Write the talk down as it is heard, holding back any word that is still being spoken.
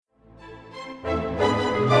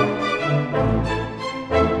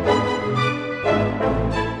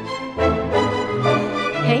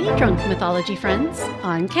Mythology friends.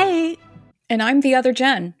 I'm Cait. And I'm the other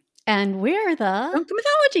Jen. And we're the Drunken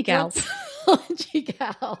Mythology Gals. Mythology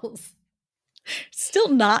Gals. Still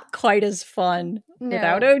not quite as fun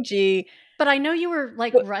without OG. But I know you were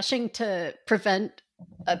rushing to prevent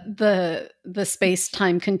the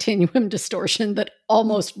space-time continuum distortion that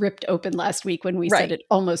almost ripped open last week when we said it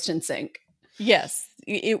almost in sync. Yes.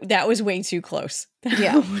 That was way too close.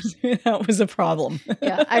 That was a problem.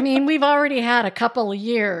 Yeah. I mean, we've already had a couple of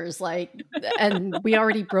years, and we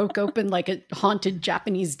already broke open like a haunted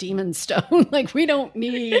Japanese demon stone. We don't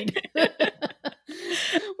need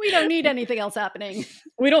anything else happening.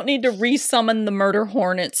 We don't need to resummon the murder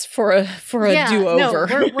hornets for a do-over.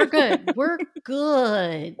 No, we're good. We're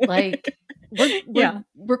good.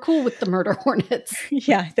 We're cool with the murder hornets.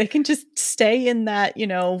 Yeah, they can just stay in that,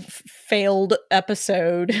 failed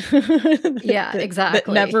episode. Exactly. That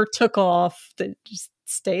never took off. That just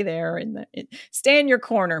stay there and stay in your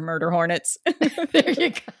corner, murder hornets. There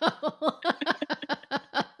you go.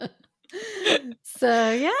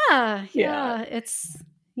 So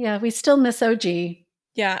we still miss OG.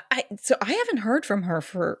 Yeah, I haven't heard from her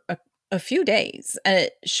for a few days.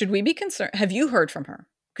 Should we be concerned? Have you heard from her?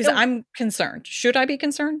 Because I'm concerned. Should I be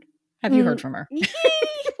concerned? Have you heard from her?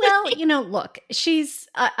 Well, look,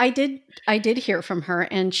 I did hear from her,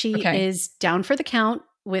 and she is down for the count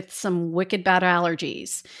with some wicked bad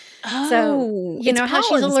allergies. Oh, so you know how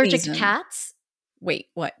she's allergic to cats? Wait,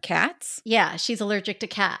 what? Cats? Yeah, she's allergic to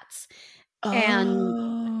cats. Oh.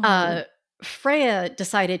 And Freya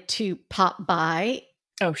decided to pop by.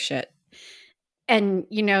 Oh, shit. And,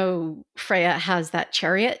 Freya has that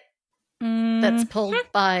chariot that's pulled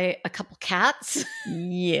by a couple cats.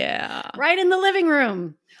 Yeah. Right in the living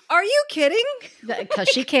room. Are you kidding? Because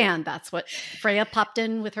she can. That's what Freya popped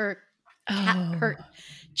in with her her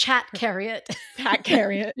chat chariot. Cat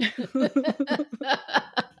chariot.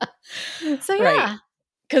 So, yeah. Right.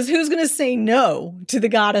 Because who's going to say no to the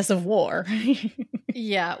goddess of war?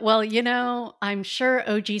 Yeah. Well, I'm sure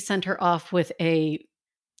OG sent her off with a,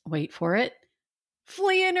 wait for it,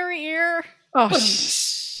 flea in her ear. Oh,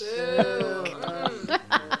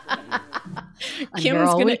 Kim's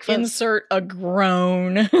going to insert a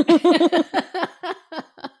groan.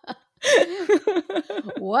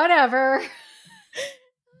 Whatever.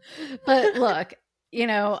 But look,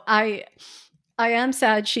 I am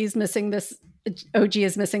sad she's missing this. OG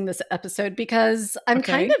is missing this episode because I'm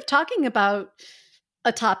kind of talking about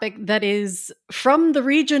a topic that is from the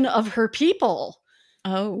region of her people.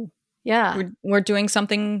 Oh. Yeah. We're doing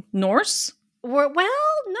something Norse? Well,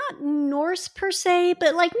 not Norse per se,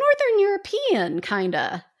 but Northern European, kind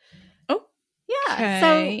of. Oh. Yeah.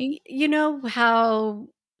 Okay. So, how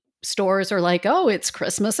stores are it's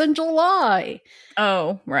Christmas in July.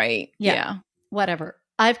 Oh, right. Yeah. Whatever.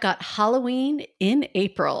 I've got Halloween in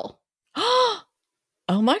April. Oh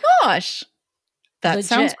my gosh. That Legit.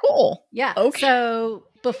 Sounds cool. Yeah. Okay. So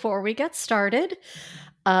before we get started,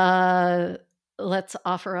 let's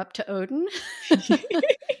offer up to Odin.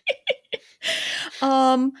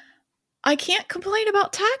 I can't complain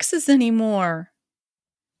about taxes anymore.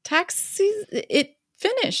 Taxes, it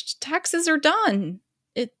finished. Taxes are done.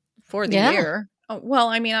 For the year. Well,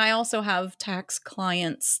 I mean, I also have tax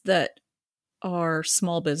clients that are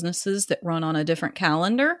small businesses that run on a different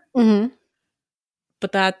calendar. Mm-hmm.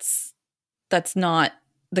 But that's not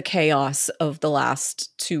the chaos of the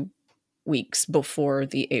last 2 weeks before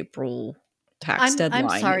the April tax deadline.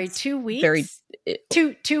 I'm sorry, 2 weeks?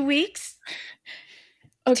 2 weeks?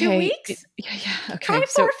 Okay. 2 weeks? Yeah. Okay. Try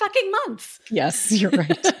 4 fucking months. Yes, you're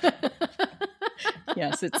right.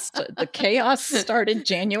 Yes, the chaos started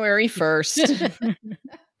January 1st.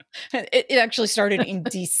 It actually started in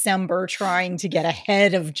December, trying to get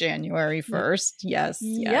ahead of January 1st. Yes.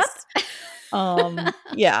 Yep.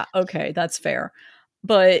 Yeah. Okay, that's fair.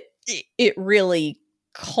 But it really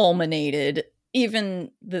culminated.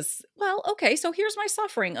 Even this. Well, okay. So here's my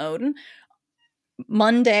suffering, Odin.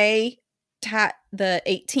 Monday, the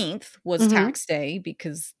 18th was tax day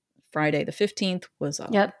because Friday the 15th was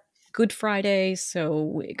Good Friday,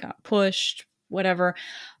 so it got pushed, whatever.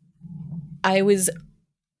 I was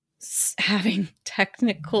having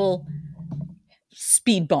technical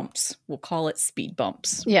speed bumps. We'll call it speed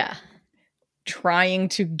bumps. Yeah. Trying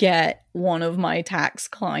to get one of my tax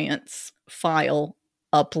clients' file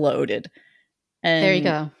uploaded. And there you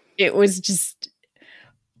go. It was just,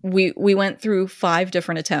 we went through 5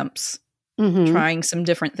 different attempts, trying some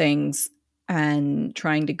different things. And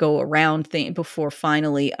trying to go around before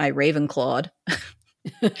finally I Ravenclawed.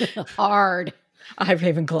 Hard. I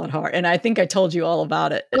Ravenclawed hard. And I think I told you all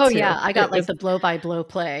about it. Oh, yeah. I got the blow-by-blow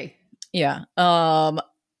play. Yeah.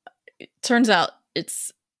 It turns out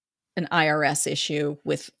it's an IRS issue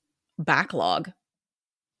with backlog.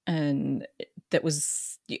 And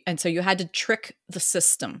so you had to trick the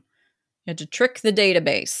system. You had to trick the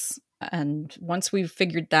database. And once we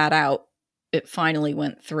figured that out, it finally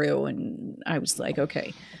went through. And I was like,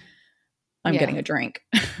 okay, I'm getting a drink.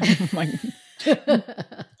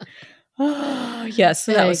 Yes,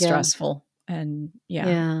 so that was stressful. And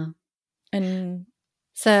Yeah. And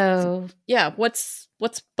so what's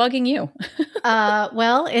bugging you?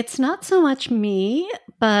 Well, it's not so much me,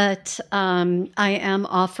 but I am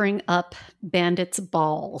offering up Bandit's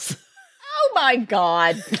balls. Oh my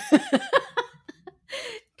God.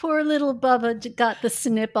 Poor little Bubba got the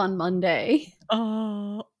snip on Monday.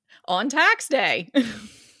 On tax day.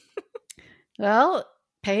 Well,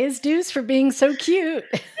 pay his dues for being so cute.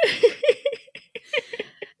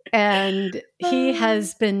 And he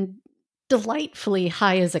has been delightfully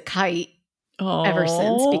high as a kite ever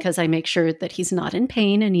since, because I make sure that he's not in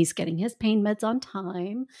pain and he's getting his pain meds on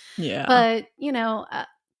time. Yeah. But,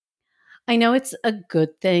 I know it's a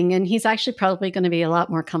good thing. And he's actually probably going to be a lot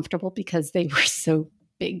more comfortable because they were so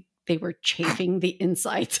big. They were chafing the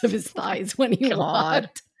insides of his thighs when he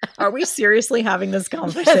walked. Are we seriously having this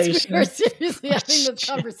conversation? Yes, we are seriously having this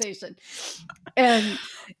conversation. And,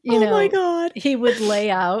 my God. He would lay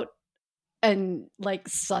out and like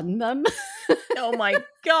sun them. Oh my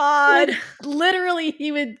God. Literally,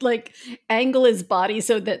 he would like angle his body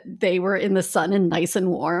so that they were in the sun and nice and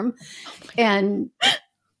warm. And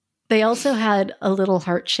they also had a little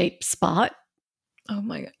heart-shaped spot. Oh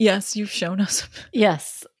my God. Yes, you've shown us.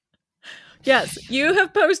 Yes. Yes, you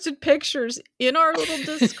have posted pictures in our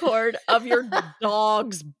little Discord of your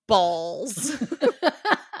dog's balls.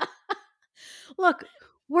 Look,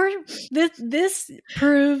 this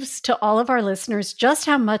proves to all of our listeners just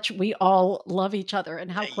how much we all love each other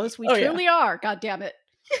and how close we truly are. God damn it.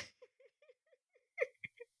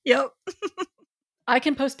 Yep. I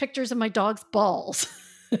can post pictures of my dog's balls.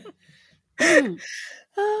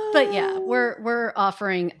 But yeah, we're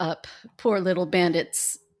offering up poor little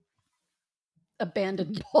Bandit's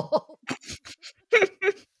abandoned ball.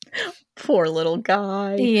 Poor little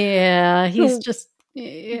guy. Yeah, he's just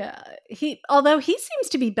although he seems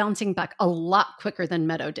to be bouncing back a lot quicker than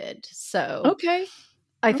Meadow did. So okay.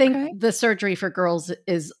 I think the surgery for girls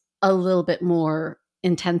is a little bit more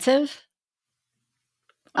intensive.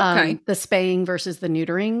 Okay. The spaying versus the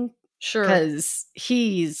neutering. Sure. Because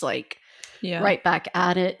he's like right back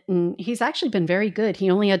at it. And he's actually been very good. He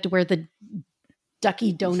only had to wear the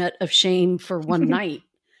ducky donut of shame for one night.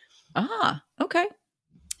 Okay.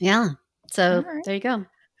 Yeah. So there you go.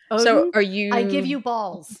 Odin, so are you... I give you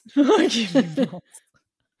balls. I give you balls.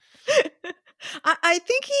 I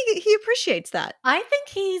think he appreciates that. I think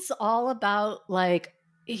he's all about like,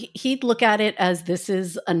 he'd look at it as this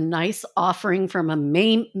is a nice offering from a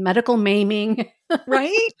medical maiming.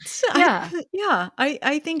 Right? Yeah.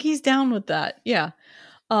 I think he's down with that. Yeah.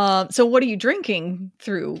 So what are you drinking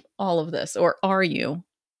through all of this, or are you?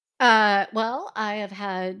 Well, I have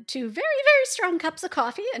had 2 very, very strong cups of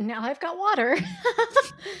coffee, and now I've got water.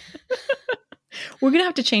 We're going to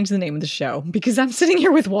have to change the name of the show because I'm sitting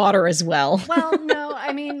here with water as well. Well, no,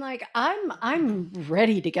 I mean, like I'm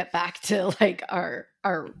ready to get back to like our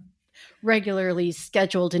regularly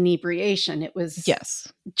scheduled inebriation. It was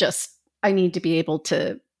just I need to be able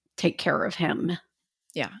to take care of him.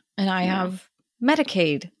 Yeah. And I have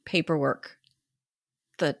Medicaid paperwork.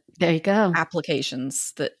 There you go.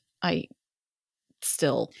 Applications that I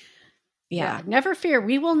still never fear.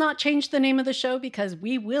 We will not change the name of the show because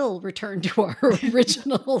we will return to our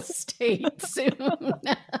original state soon.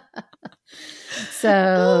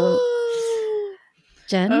 So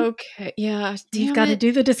Jen, okay, yeah, you've got to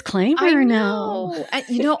do the disclaimer now. I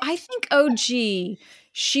think OG,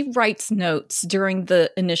 she writes notes during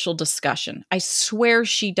the initial discussion. I swear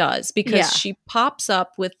she does, because she pops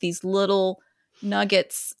up with these little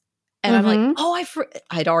nuggets, and I'm like, oh,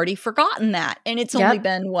 I'd already forgotten that, and it's only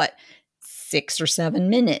been 6 or 7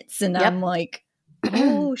 minutes, and I'm like,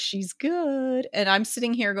 oh, she's good. And I'm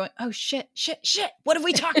sitting here going, oh, shit. What have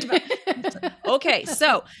we talked about? Okay,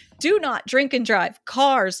 so do not drink and drive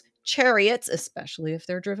cars, chariots, especially if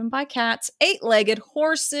they're driven by cats, 8-legged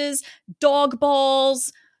horses, dog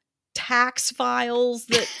balls, tax files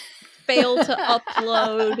that fail to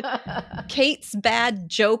upload, Cait's bad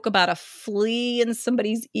joke about a flea in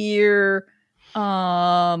somebody's ear.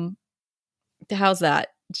 How's that?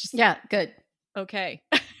 Good. Okay.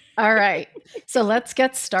 All right. So let's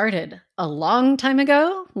get started. A long time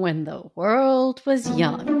ago, when the world was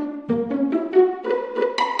young.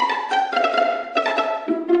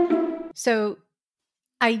 So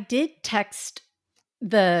I did text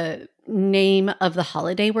the name of the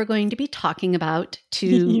holiday we're going to be talking about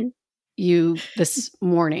to you this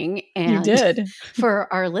morning. And you did.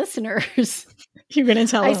 For our listeners, you're going to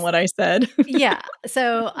tell them what I said. Yeah.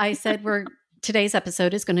 So I said today's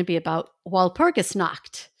episode is going to be about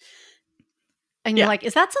Walpurgisnacht. And you're like,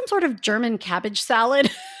 is that some sort of German cabbage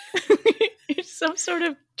salad? It's some sort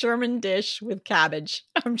of German dish with cabbage,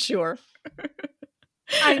 I'm sure.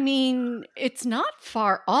 I mean, it's not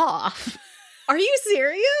far off. Are you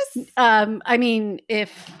serious? I mean,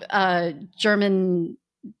 if German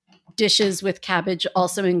dishes with cabbage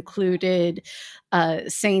also included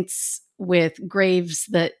saints with graves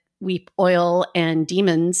that weep oil and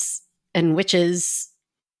demons and witches.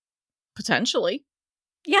 Potentially.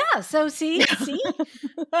 Yeah, so see?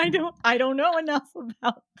 I don't know enough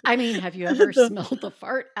about I mean, have you ever smelled the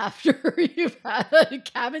fart after you've had a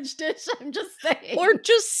cabbage dish? I'm just saying. Or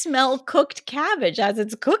just smell cooked cabbage as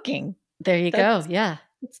it's cooking. There you go. Yeah.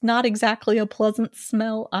 It's not exactly a pleasant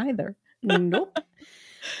smell either. Nope.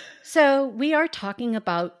 So we are talking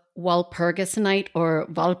about Walpurgisnight or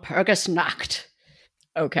Walpurgisnacht.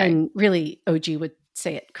 Okay. And really, OG would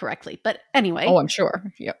say it correctly. But anyway. Oh, I'm sure.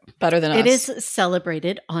 Yep. Better than us. It is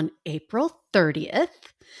celebrated on April 30th,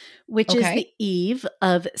 which is the eve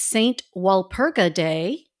of Saint Walpurga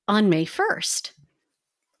Day on May 1st.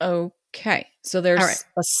 Okay. So there's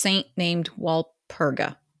a saint named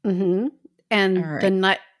Walpurga. Mm-hmm.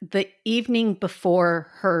 And the evening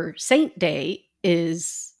before her saint day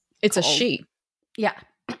is... It's a she. Yeah.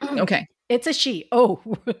 Okay. It's a she. Oh,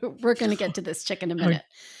 we're going to get to this chick in a minute.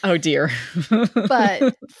 Oh dear.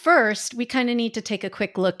 But first, we kind of need to take a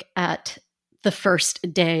quick look at the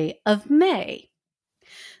first day of May.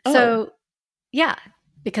 Oh. So, yeah,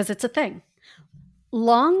 because it's a thing.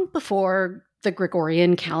 Long before the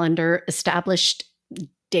Gregorian calendar established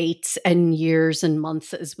dates and years and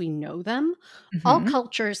months as we know them, all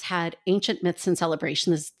cultures had ancient myths and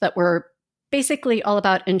celebrations that were basically all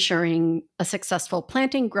about ensuring a successful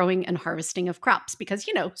planting, growing, and harvesting of crops because,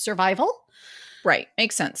 survival. Right.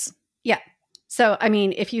 Makes sense. Yeah. So, I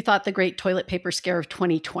mean, if you thought the great toilet paper scare of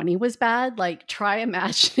 2020 was bad, try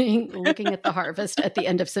imagining looking at the harvest at the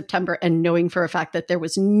end of September and knowing for a fact that there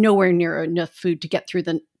was nowhere near enough food to get through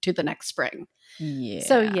to the next spring. Yeah.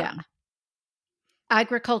 So, yeah.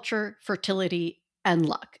 Agriculture, fertility, and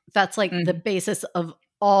luck. That's the basis of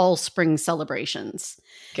all spring celebrations.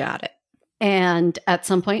 Got it. And at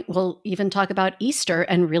some point, we'll even talk about Easter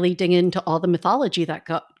and really dig into all the mythology that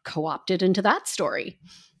got co-opted into that story.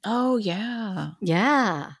 Oh, yeah.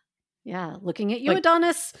 Yeah. Yeah. Looking at you,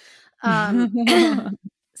 Adonis.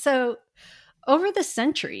 So over the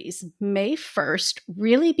centuries, May 1st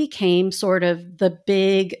really became sort of the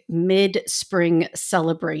big mid-spring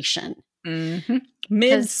celebration. Mm-hmm.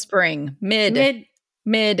 Mid-spring. Mid-spring.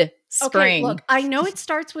 Okay, look, I know it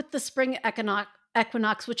starts with the spring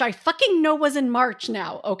equinox, which I fucking know was in March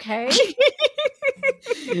now, okay?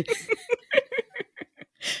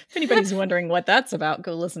 If anybody's wondering what that's about,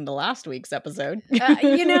 go listen to last week's episode.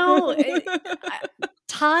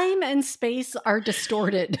 Time and space are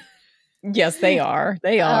distorted. Yes, they are.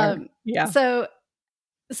 They are. Yeah. So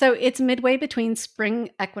it's midway between spring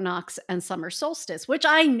equinox and summer solstice, which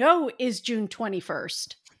I know is June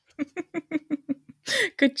 21st.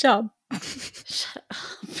 Good job. Shut up.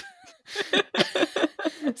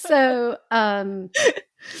 So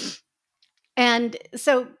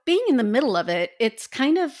being in the middle of it, it's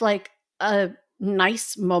kind of like a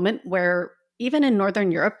nice moment where even in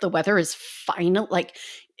Northern Europe, the weather is fine.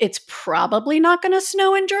 It's probably not going to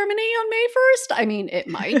snow in Germany on May 1st. I mean, it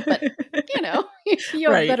might, but you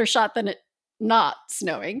have a better shot than it not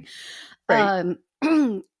snowing. Right.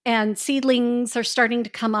 And seedlings are starting to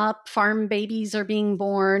come up. Farm babies are being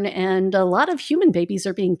born, and a lot of human babies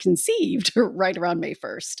are being conceived right around May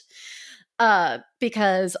 1st.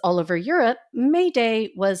 Because all over Europe, May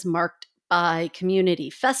Day was marked by community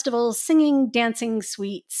festivals, singing, dancing,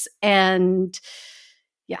 sweets, and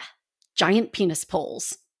giant penis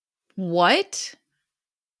poles. What?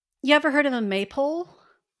 You ever heard of a maypole?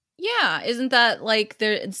 Yeah, isn't that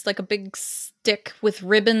it's like a big stick with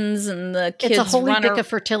ribbons and the kids It's a holy dick of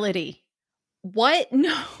fertility. What?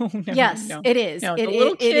 No. Yes, no. It is. No, the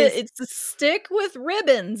little kid, it's a stick with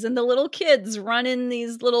ribbons and the little kids run in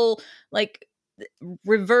these little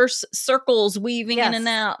reverse circles weaving in and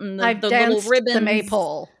out and the little ribbons.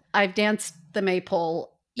 I've danced the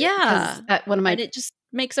maypole. Yeah. At one of my... And it just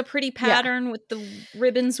makes a pretty pattern with the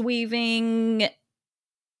ribbons weaving.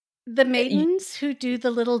 The maidens who do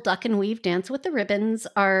the little duck and weave dance with the ribbons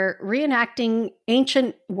are reenacting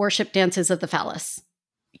ancient worship dances of the phallus.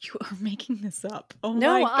 You are making this up. Oh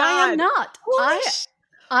no, my God. I am not.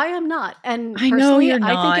 I am not. And I know you're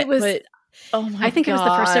not, I think it was, but oh my I think God. it was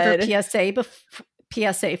the first ever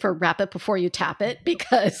PSA for wrap it before you tap it,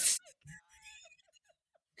 because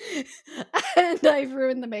and I've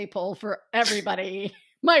ruined the maypole for everybody.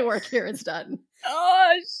 My work here is done.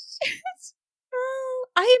 Oh shit.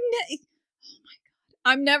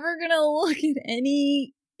 I'm never gonna look at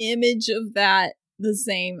any image of that the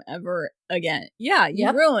same ever again. Yeah, you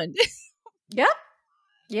ruined.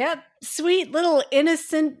 Yep. Sweet little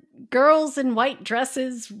innocent girls in white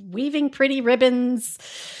dresses weaving pretty ribbons.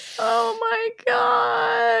 Oh my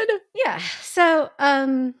God. Yeah. So,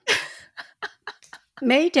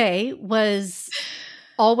 May Day was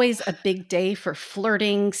always a big day for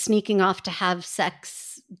flirting, sneaking off to have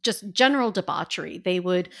sex, just general debauchery. They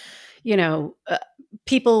would,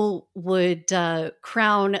 people would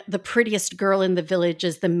crown the prettiest girl in the village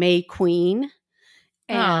as the May Queen.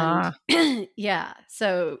 And yeah,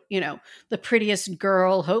 so, the prettiest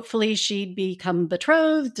girl, hopefully she'd become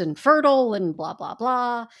betrothed and fertile and blah, blah,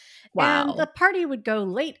 blah. Wow. And the party would go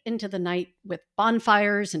late into the night with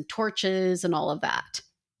bonfires and torches and all of that.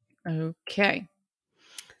 Okay.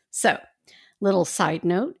 So, little side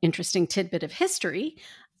note, interesting tidbit of history.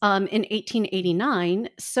 In 1889,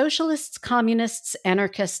 socialists, communists,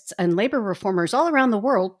 anarchists, and labor reformers all around the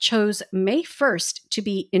world chose May 1st to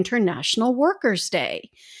be International Workers' Day.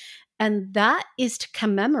 And that is to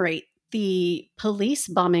commemorate the police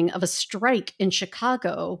bombing of a strike in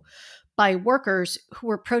Chicago by workers who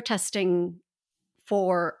were protesting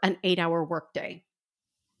for an 8-hour workday.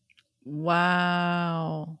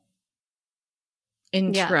 Wow.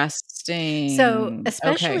 Interesting. Yeah. So,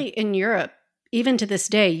 especially in Europe, even to this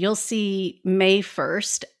day, you'll see May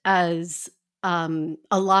 1st as a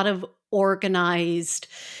lot of organized,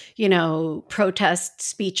 protest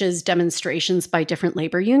speeches, demonstrations by different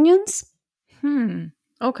labor unions.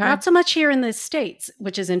 Okay. Not so much here in the States,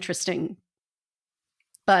 which is interesting.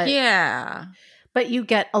 But yeah. But you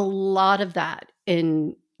get a lot of that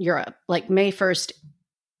in Europe. Like May 1st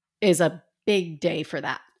is a big day for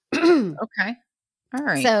that. Okay. All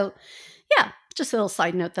right. So, yeah, just a little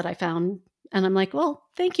side note that I found. And I'm like, well,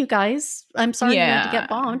 thank you guys. I'm sorry you had to get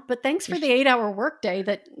bombed, but thanks for the 8-hour workday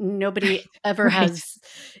that nobody ever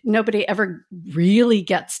nobody ever really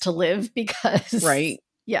gets to live, because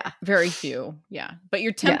yeah, very few. Yeah. But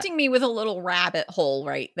you're tempting me with a little rabbit hole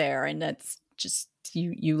right there. And that's just,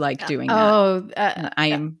 you like doing that. I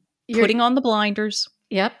am putting on the blinders.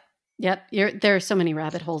 Yep. There are so many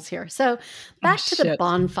rabbit holes here. So back to the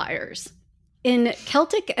bonfires. In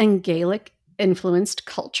Celtic and Gaelic influenced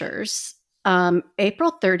cultures,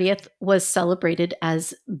 April 30th was celebrated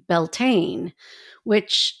as Beltane,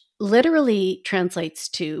 which literally translates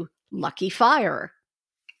to lucky fire.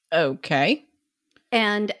 Okay.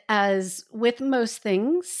 And as with most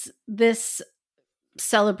things, this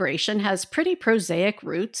celebration has pretty prosaic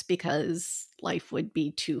roots, because life would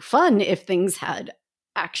be too fun if things had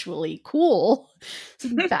actually cool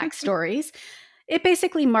backstories. It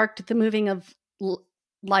basically marked the moving of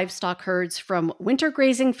livestock herds from winter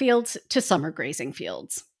grazing fields to summer grazing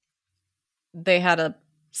fields. They had a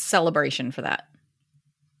celebration for that.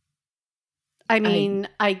 I mean,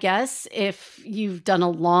 I guess if you've done a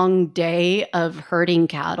long day of herding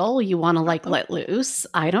cattle, you want to let loose.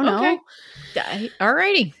 I don't know. Okay. All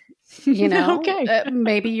righty. Okay.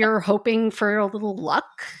 Maybe you're hoping for a little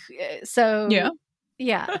luck. So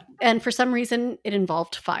yeah. And for some reason, it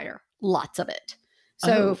involved fire. Lots of it.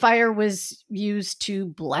 So fire was used to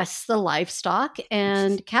bless the livestock,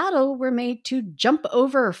 and cattle were made to jump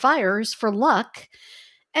over fires for luck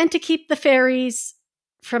and to keep the fairies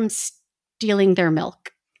from stealing their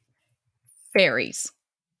milk. Fairies.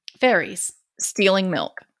 Stealing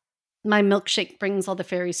milk. My milkshake brings all the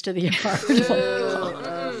fairies to the yard.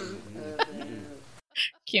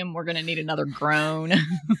 Kim, we're going to need another groan.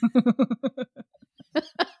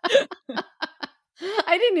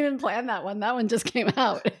 I didn't even plan that one. That one just came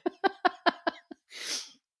out.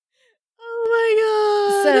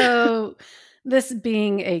 Oh my God. So, this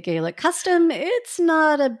being a Gaelic custom, it's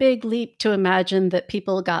not a big leap to imagine that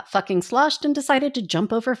people got fucking sloshed and decided to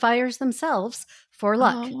jump over fires themselves for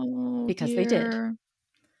luck, because they did.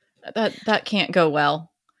 That can't go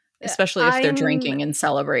well, especially if they're drinking and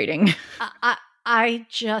celebrating.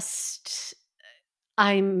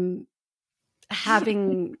 I'm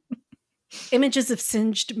having images of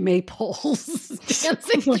singed maypoles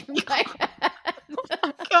dancing through my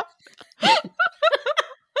head.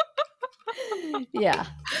 Yeah,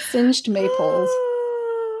 singed maypoles.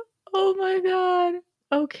 Oh my God.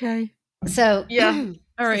 Okay. So,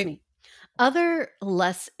 all right. Other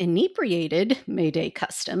less inebriated May Day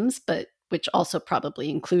customs, but which also probably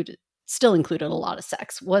included still included a lot of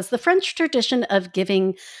sex, was the French tradition of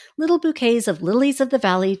giving little bouquets of lilies of the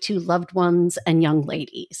valley to loved ones and young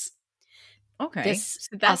ladies. Okay.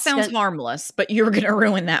 So that sounds harmless, but you're going to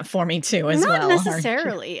ruin that for me too as well. Not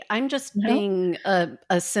necessarily. I'm just being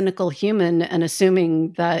a cynical human and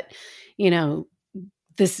assuming that,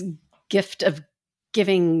 this gift of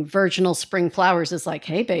giving virginal spring flowers is like,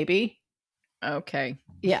 hey, baby. Okay.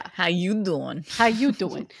 Yeah. How you doing? How you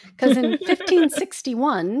doing? Because in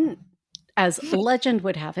 1561, as legend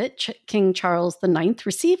would have it, King Charles IX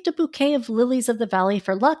received a bouquet of lilies of the valley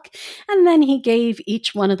for luck, and then he gave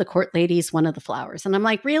each one of the court ladies one of the flowers. And I'm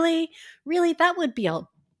like, really? Really? That would be a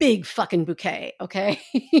big fucking bouquet, okay?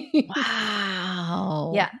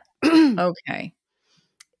 Wow. Yeah. Okay.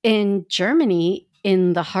 In Germany,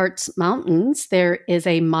 in the Harz Mountains, there is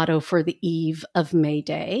a motto for the eve of May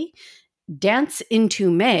Day: dance into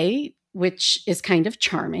May, which is kind of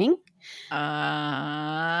charming.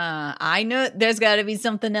 I know there's got to be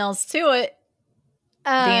something else to it.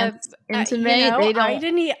 Dance into May. They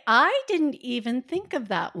don't. I didn't even think of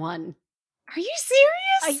that one. Are you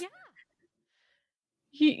serious? Yeah.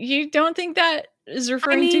 You don't think that is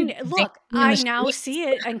referring to? Look, I now see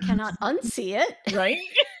it and cannot unsee it. Right?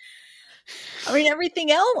 I mean,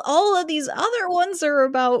 everything else, all of these other ones are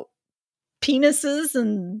about penises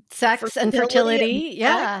and sex and fertility.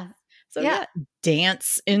 Yeah. So yeah,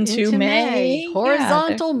 dance into May.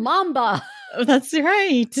 Horizontal mamba. Oh, that's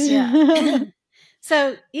right. Yeah.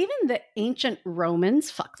 So even the ancient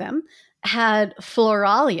Romans, fuck them, had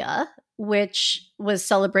Floralia, which was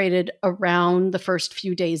celebrated around the first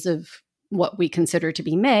few days of what we consider to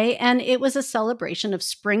be May, and it was a celebration of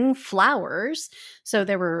spring flowers. So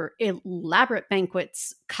there were elaborate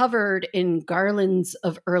banquets covered in garlands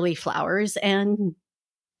of early flowers, and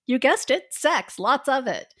you guessed it, sex, lots of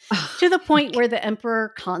it, to the point where the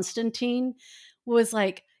Emperor Constantine was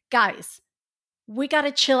like, guys, we got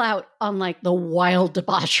to chill out on like the wild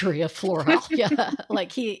debauchery of Floralia.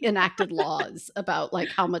 Like he enacted laws about like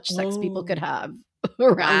how much sex people could have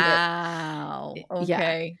around it. Wow.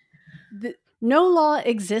 Okay. Yeah. No law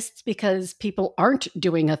exists because people aren't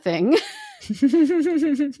doing a thing.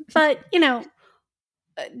 But,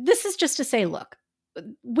 this is just to say, look,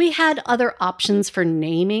 we had other options for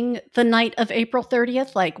naming the night of April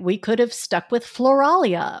 30th. Like we could have stuck with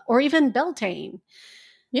Floralia or even Beltane.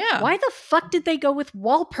 Yeah. Why the fuck did they go with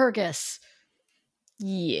Walpurgis?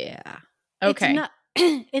 Yeah. Okay.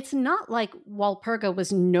 It's not like Walpurga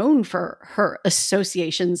was known for her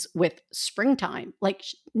associations with springtime. Like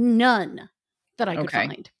none that I could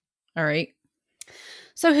find. All right.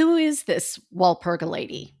 So who is this Walpurga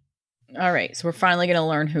lady? All right. So we're finally going to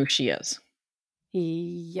learn who she is.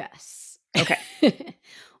 Yes. Okay.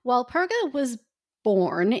 Walpurga was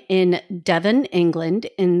born in Devon, England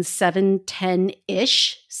in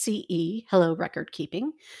 710-ish CE. Hello, record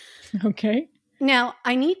keeping. Okay. Now,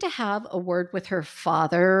 I need to have a word with her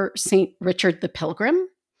father, St. Richard the Pilgrim.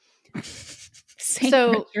 St.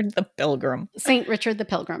 Richard the Pilgrim. St. Richard the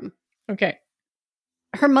Pilgrim. Okay.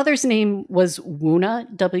 Her mother's name was Wuna,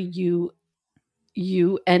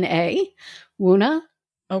 Wuna. Wuna.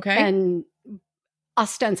 Okay. And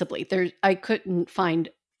ostensibly, I couldn't find,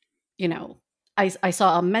 I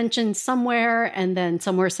saw a mention somewhere, and then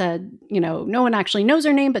somewhere said, no one actually knows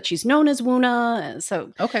her name, but she's known as Wuna.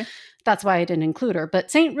 So okay. That's why I didn't include her. But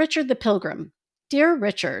St. Richard the Pilgrim. Dear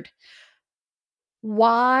Richard,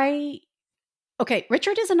 why? Okay,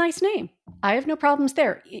 Richard is a nice name. I have no problems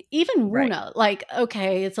there. Even Wuna, like,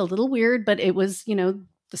 okay, it's a little weird, but it was, the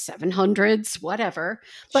 700s, whatever.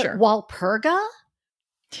 But sure. Walpurga?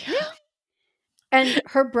 Yeah. And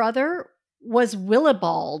her brother was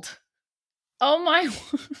Willibald. Oh my.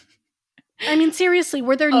 I mean, seriously,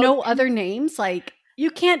 were there no other names? Like, you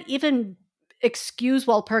can't even excuse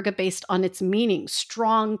Walpurga based on its meaning,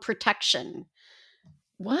 strong protection.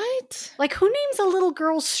 What? Like, who names a little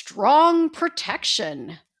girl strong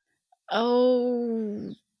protection?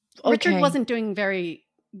 Oh, okay. Richard wasn't doing very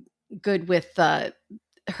good with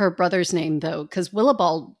her brother's name, though, because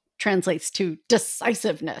Willibald translates to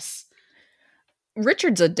decisiveness.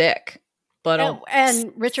 Richard's a dick. But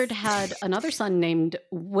and Richard had another son named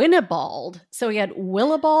Winibald. So he had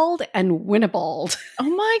Willibald and Winibald. Oh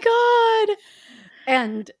my God.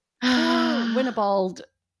 And Winibald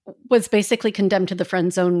was basically condemned to the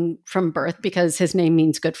friend zone from birth because his name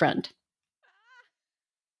means good friend.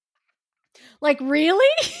 Like,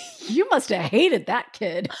 really? You must have hated that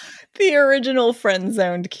kid. The original friend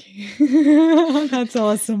zoned kid. That's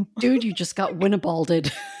awesome. Dude, you just got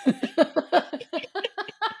Winibalded.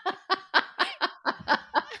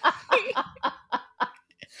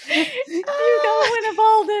 You got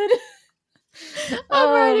Winibalded. I'm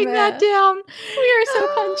writing that down. We are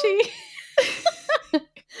so punchy.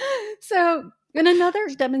 So, in another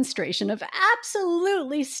demonstration of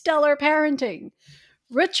absolutely stellar parenting,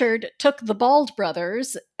 Richard took the Bald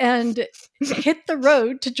brothers and hit the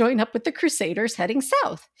road to join up with the Crusaders heading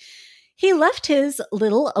south. He left his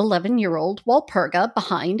little 11-year-old Walpurga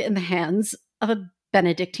behind in the hands of a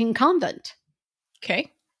Benedictine convent.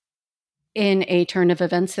 Okay. In a turn of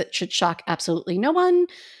events that should shock absolutely no one,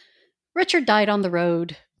 Richard died on the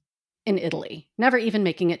road in Italy, never even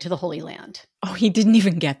making it to the Holy Land. Oh, he didn't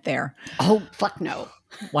even get there. Oh, fuck no.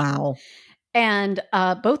 Wow. And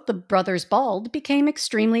both the brothers Bald became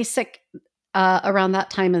extremely sick around that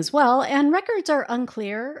time as well, and records are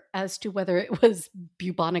unclear as to whether it was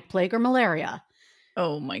bubonic plague or malaria.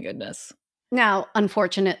 Oh, my goodness. Now,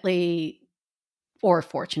 unfortunately, or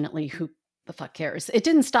fortunately, who the fuck cares? It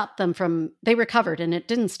didn't stop them from, they recovered, and it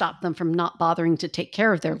didn't stop them from not bothering to take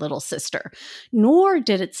care of their little sister, nor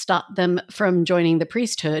did it stop them from joining the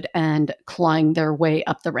priesthood and clawing their way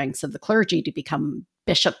up the ranks of the clergy to become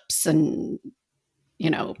bishops and, you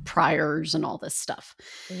know, priors and all this stuff.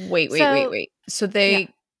 Wait. So they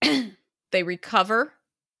they recover.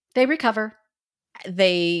 They recover.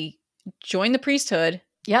 They join the priesthood.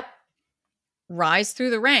 Yep. Rise through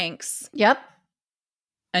the ranks. Yep.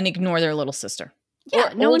 And ignore their little sister.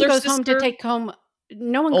 Yeah, no one goes home to take home.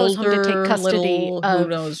 No one goes home to take custody of who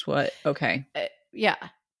knows what. Okay. Yeah.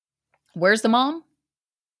 Where's the mom?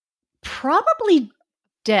 Probably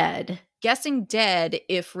dead. Guessing dead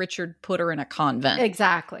if Richard put her in a convent.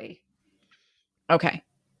 Exactly. Okay.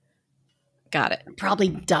 Got it. Probably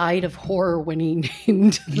died of horror when he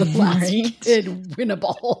named the last kid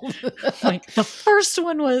Winnebald. Like, the first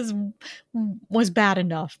one was bad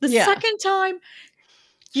enough. The second time,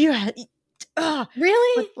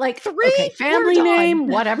 really? Like, three? Okay, family name,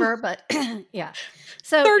 whatever, but yeah.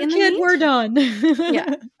 So third kid, we're done.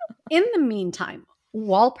 Yeah. In the meantime,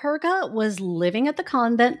 Walpurga was living at the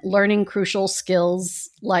convent, learning crucial skills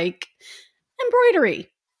like embroidery.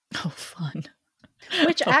 Oh, fun.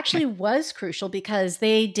 Which actually was crucial because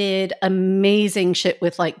they did amazing shit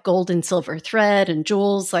with like gold and silver thread and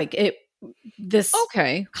jewels. Like this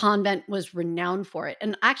convent was renowned for it.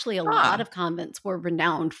 And actually a lot of convents were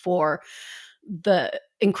renowned for the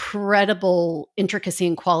incredible intricacy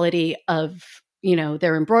and quality of, you know,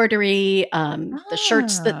 their embroidery, the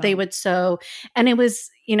shirts that they would sew. And it was,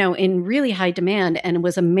 you know, in really high demand, and it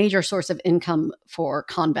was a major source of income for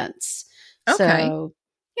convents. Okay. So,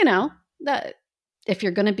 you know, that if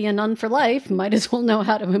you're going to be a nun for life, might as well know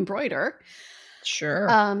how to embroider. Sure.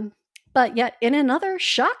 But yet, in another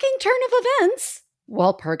shocking turn of events,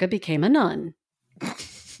 Walpurga became a nun.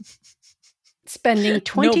 Spending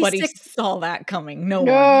 26... Nobody saw that coming. No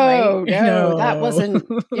one, right? No, that wasn't,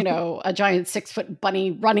 you know, a giant 6-foot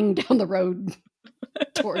bunny running down the road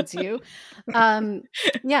towards you.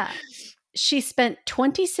 Yeah. She spent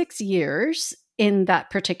 26 years in that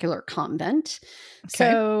particular convent. Okay.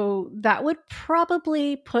 So that would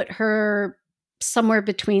probably put her somewhere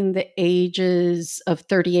between the ages of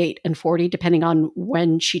 38 and 40, depending on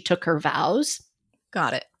when she took her vows.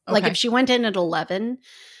 Got it. Okay. Like if she went in at 11,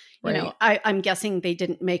 you know, I'm guessing they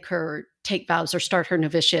didn't make her take vows or start her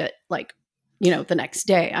novitiate like, you know, the next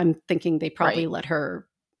day. I'm thinking they probably let her,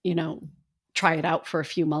 you know, try it out for a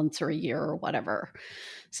few months or a year or whatever.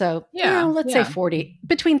 So, you know, let's say 40,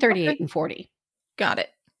 between 38 and 40. Got it.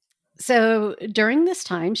 So during this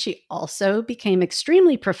time, she also became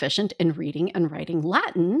extremely proficient in reading and writing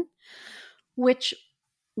Latin, which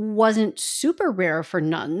wasn't super rare for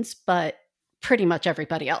nuns, but pretty much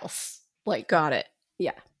everybody else. Like, got it.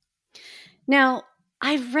 Yeah. Now,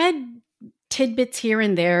 I've read tidbits here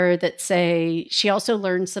and there that say she also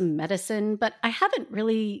learned some medicine, but I haven't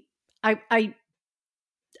really, I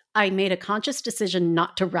made a conscious decision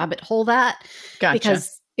not to rabbit hole that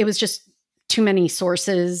because it was just too many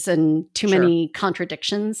sources and too many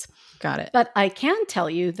contradictions. Got it. But I can tell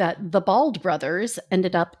you that the Bald brothers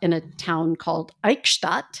ended up in a town called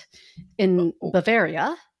Eichstätt in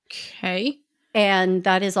Bavaria. Okay. And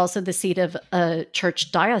that is also the seat of a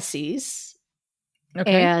church diocese.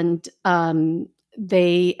 Okay. And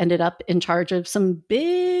they ended up in charge of some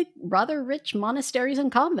big, rather rich monasteries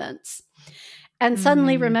and convents. And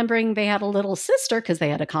suddenly remembering they had a little sister because they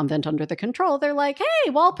had a convent under the control, they're like, hey,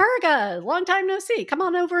 Walpurga, long time no see. Come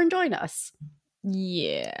on over and join us.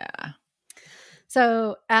 Yeah.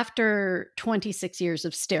 So after 26 years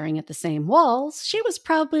of staring at the same walls, she was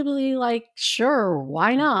probably like, sure,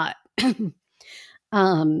 why not?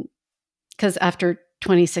 Because after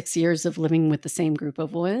 26 years of living with the same group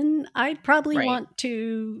of women, I'd probably want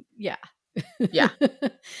to, Yeah.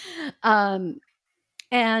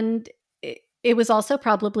 And it was also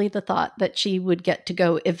probably the thought that she would get to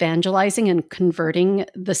go evangelizing and converting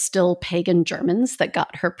the still pagan Germans that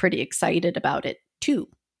got her pretty excited about it too.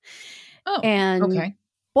 Oh, And okay.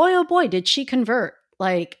 boy, oh boy, did she convert.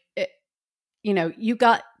 Like, you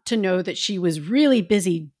got to know that she was really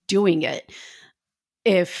busy doing it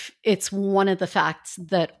if it's one of the facts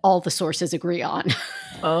that all the sources agree on.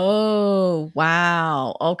 Oh,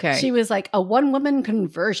 wow. Okay. She was like a one-woman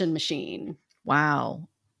conversion machine. Wow.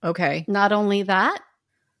 Okay. Not only that,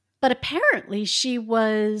 but apparently she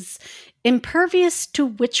was impervious to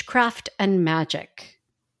witchcraft and magic.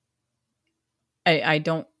 I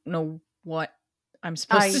don't know what I'm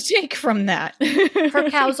supposed to take from that. Her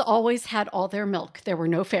cows always had all their milk. There were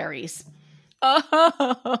no fairies.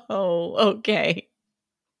 Oh, okay.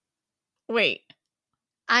 Wait.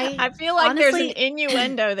 I feel like honestly, there's an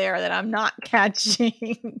innuendo there that I'm not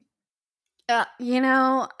catching.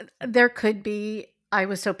 There could be. I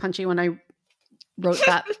was so punchy when I wrote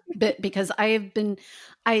that bit because I had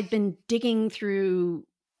been digging through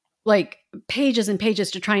like pages and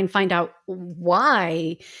pages to try and find out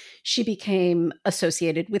why she became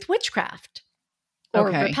associated with witchcraft or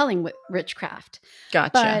repelling witchcraft.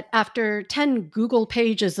 Gotcha. But after 10 Google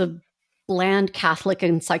pages of bland Catholic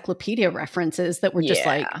encyclopedia references that were just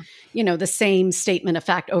like, the same statement of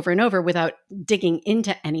fact over and over without digging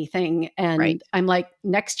into anything. And I'm like,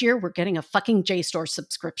 next year we're getting a fucking JSTOR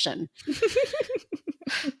subscription.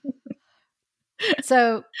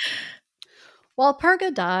 So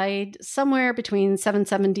Walpurga died somewhere between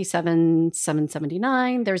 777,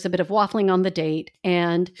 779. There's a bit of waffling on the date.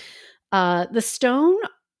 And the stone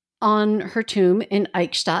on her tomb in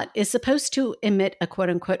Eichstätt is supposed to emit a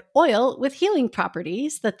quote-unquote oil with healing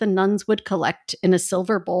properties that the nuns would collect in a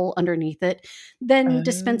silver bowl underneath it, then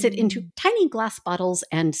dispense it into tiny glass bottles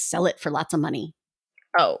and sell it for lots of money.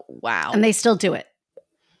 Oh, wow. And they still do it.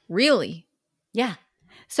 Really? Yeah.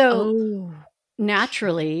 So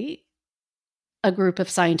naturally, a group of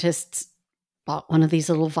scientists bought one of these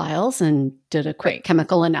little vials and did a quick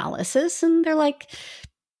chemical analysis, and they're like,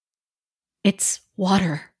 it's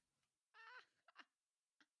water.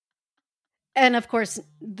 And of course,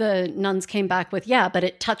 the nuns came back with, but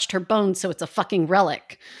it touched her bones, so it's a fucking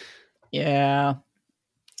relic. Yeah.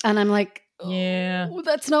 And I'm like,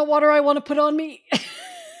 that's not water I want to put on me.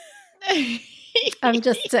 I'm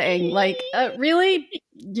just saying, like, really?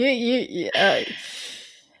 You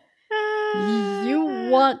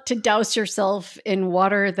want to douse yourself in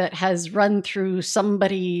water that has run through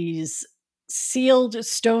somebody's sealed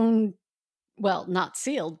stone. Well, not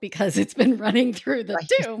sealed because it's been running through the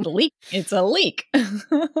tomb. It's a leak.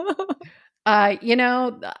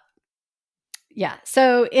 Yeah.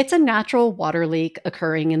 So it's a natural water leak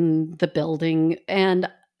occurring in the building. And,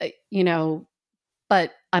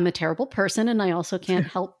 but I'm a terrible person. And I also can't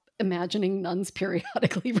help imagining nuns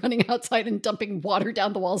periodically running outside and dumping water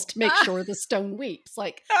down the walls to make sure the stone weeps.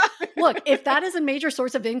 Like, look, if that is a major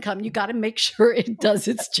source of income, you got to make sure it does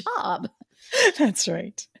its job. That's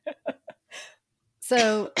right.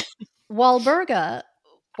 So Walpurga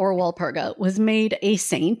was made a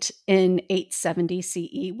saint in 870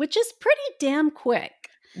 CE, which is pretty damn quick.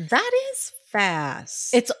 That is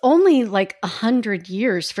fast. It's only like 100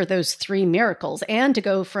 years for those 3 miracles and to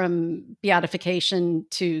go from beatification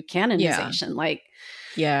to canonization.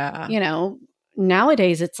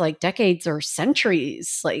 Nowadays it's like decades or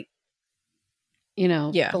centuries. Like,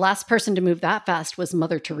 the last person to move that fast was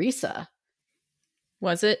Mother Teresa.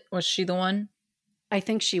 Was it? Was she the one? I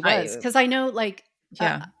think she was, because I know,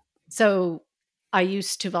 so I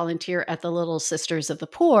used to volunteer at the Little Sisters of the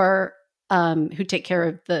Poor, who take care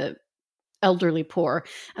of the elderly poor.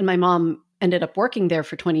 And my mom ended up working there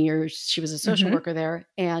for 20 years. She was a social worker there.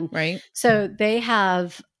 And so they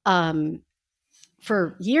have,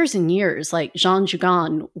 for years and years, like Jeanne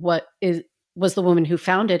Jugan, was the woman who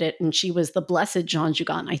founded it. And she was the Blessed Jeanne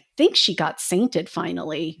Jugan. I think she got sainted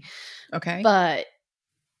finally. Okay. But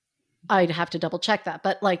I'd have to double check that.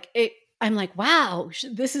 But I'm like, wow,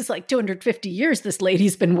 this is like 250 years this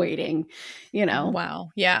lady's been waiting, Wow.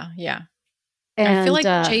 Yeah. Yeah. And I feel like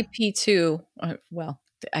JP too. Well,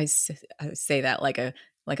 I say that like a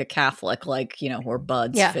Catholic, we're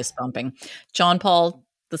buds, fist bumping. John Paul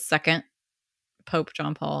II, Pope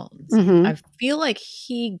John Paul. I feel like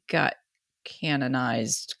he got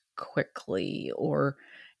canonized quickly, or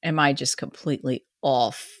am I just completely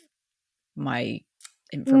off my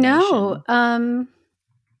information? No.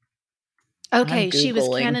 Okay, she was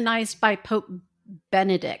canonized by Pope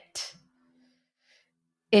Benedict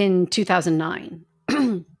in 2009.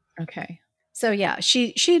 Okay. So yeah,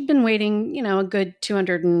 she'd been waiting, a good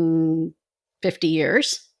 250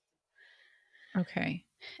 years. Okay.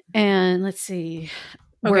 And let's see.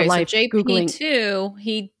 We're Okay, so live Googling. JP2,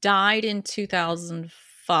 he died in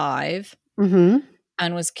 2005 and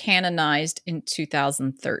was canonized in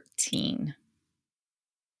 2013.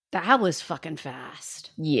 That was fucking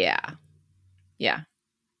fast. Yeah. Yeah.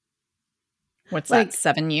 What's Like,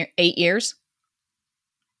 that? 8 years?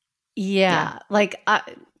 Yeah. Like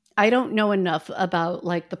I don't know enough about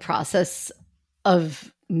like the process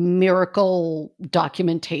of miracle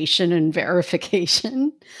documentation and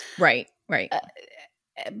verification. Right.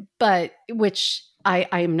 But which I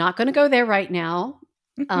am not going to go there right now.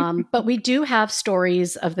 But we do have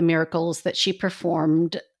stories of the miracles that she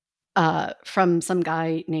performed from some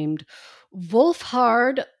guy named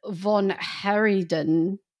Wolfhard von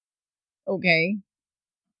Hariden. Okay.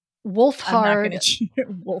 Wolfhard.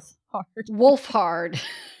 Wolfhard. Wolfhard.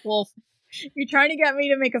 Wolf. You're trying to get me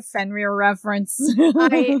to make a Fenrir reference.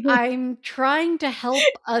 I'm trying to help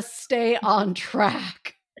us stay on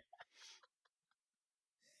track.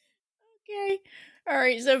 Okay. All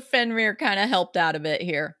right. So Fenrir kind of helped out a bit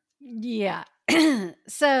here. Yeah.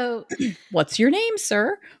 So, what's your name,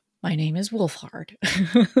 sir? My name is Wolfhard.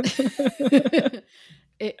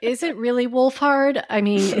 Is it really Wolfhard? I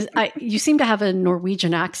mean, you seem to have a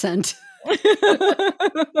Norwegian accent.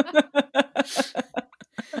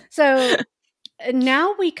 So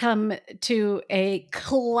now we come to a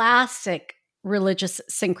classic religious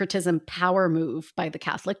syncretism power move by the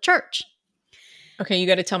Catholic Church. Okay, you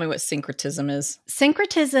got to tell me what syncretism is.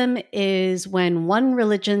 Syncretism is when one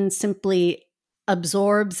religion simply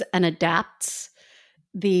absorbs and adapts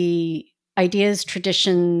the ideas,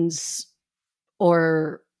 traditions,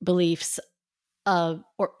 or beliefs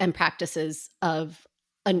and practices of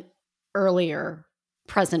an earlier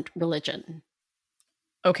present religion.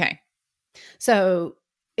 Okay. So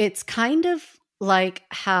it's kind of like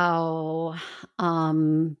how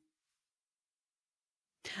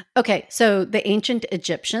okay, so the ancient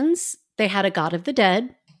Egyptians, they had a god of the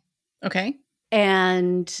dead. Okay.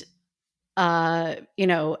 And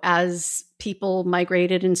as people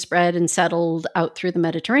migrated and spread and settled out through the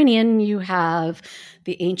Mediterranean, you have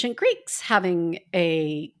the ancient Greeks having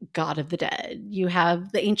a god of the dead. You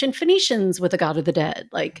have the ancient Phoenicians with a god of the dead.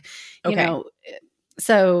 Like,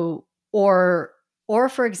 so, or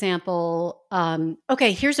for example,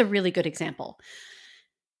 okay, here's a really good example.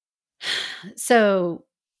 So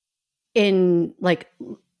in like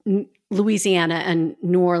Louisiana and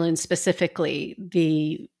New Orleans specifically,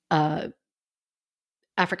 the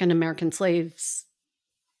African American slaves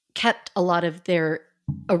kept a lot of their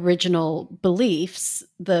original beliefs,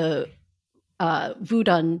 the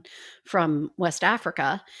voodoo from West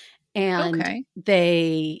Africa, and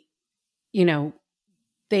they,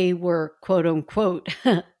 they were quote unquote,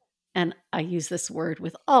 and I use this word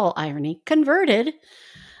with all irony, converted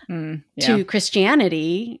to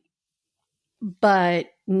Christianity. But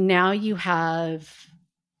now you have,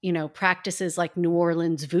 practices like New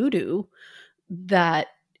Orleans voodoo that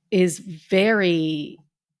is very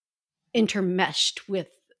intermeshed with,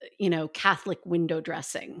 Catholic window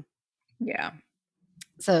dressing. Yeah.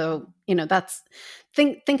 So, that's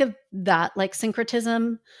think of that like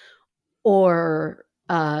syncretism or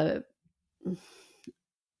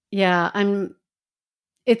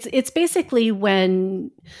it's basically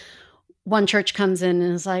when one church comes in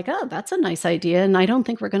and is like, oh, that's a nice idea. And I don't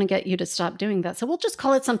think we're going to get you to stop doing that. So we'll just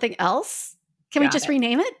call it something else. Can we just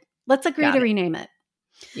rename it? Let's agree to rename it.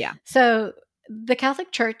 Yeah. So the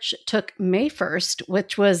Catholic Church took May 1st,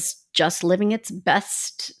 which was just living its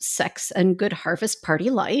best sex and good harvest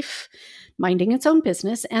party life, minding its own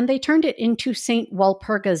business, and they turned it into St.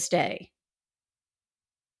 Walpurga's Day.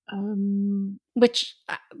 Which,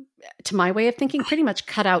 to my way of thinking, pretty much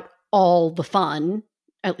cut out all the fun,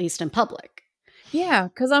 at least in public. Yeah,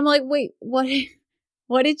 because I'm like, wait, what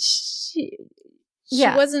did she...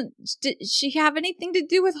 Did she have anything to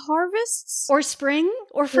do with harvests? Or spring?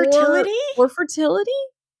 Or fertility? Or fertility?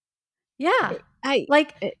 Yeah. I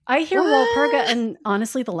hear Walpurga, and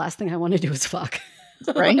honestly, the last thing I want to do is fuck.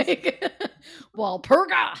 Right? Like,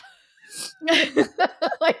 Walpurga!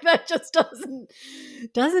 Like, that just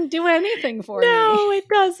doesn't do anything for me. No, it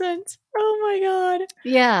doesn't. Oh my God.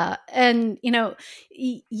 Yeah. And,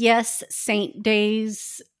 yes, saint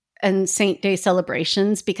days and saint day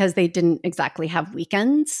celebrations, because they didn't exactly have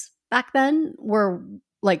weekends back then, were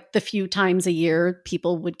like the few times a year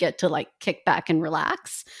people would get to like kick back and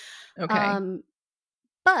relax. Okay.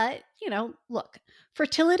 But, look,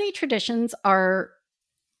 fertility traditions are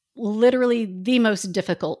literally the most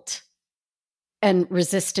difficult and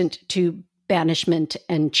resistant to banishment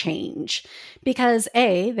and change because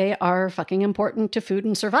A, they are fucking important to food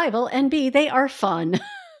and survival, and B, they are fun.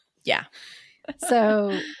 Yeah.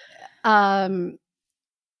 So,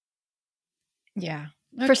 yeah.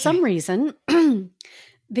 for some reason,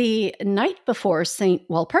 the night before St.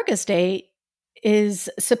 Walpurgis Day is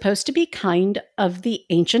supposed to be kind of the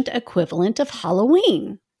ancient equivalent of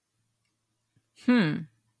Halloween.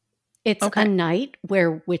 It's a night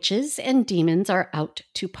where witches and demons are out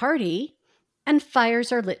to party and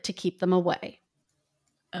fires are lit to keep them away.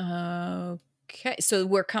 Okay. So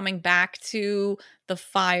we're coming back to the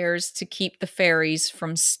fires to keep the fairies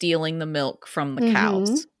from stealing the milk from the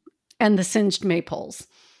cows. And the singed maypoles.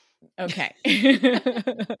 Okay.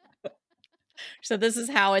 So this is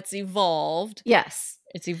how it's evolved. Yes.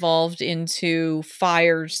 It's evolved into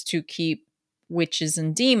fires to keep witches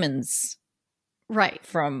and demons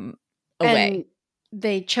from away. And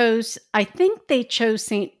I think they chose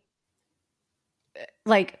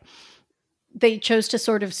they chose to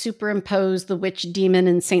sort of superimpose the witch demon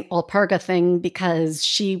and St. Walpurga thing because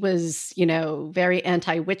she was, very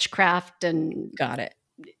anti-witchcraft and got it.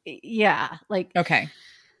 Yeah. Okay.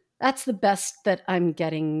 That's the best that I'm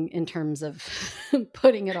getting in terms of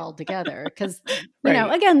putting it all together. Because,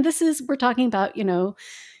 again, we're talking about, the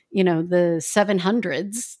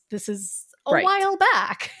 700s. This is a while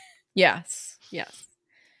back. Yes. Yes.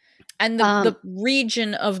 And the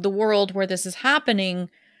region of the world where this is happening,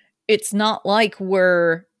 it's not like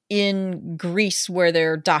we're in Greece where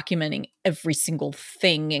they're documenting every single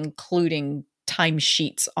thing, including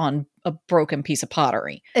timesheets on a broken piece of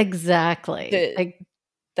pottery. Exactly.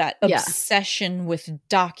 That obsession with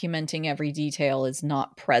documenting every detail is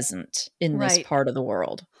not present in this part of the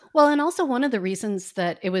world. Well, and also one of the reasons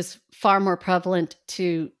that it was far more prevalent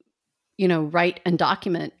to, write and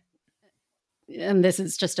document, and this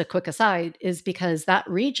is just a quick aside, is because that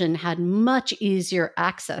region had much easier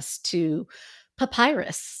access to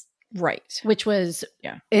papyrus. Right. Which was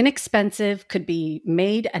inexpensive, could be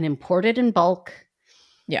made and imported in bulk.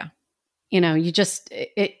 Yeah.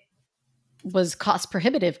 It was cost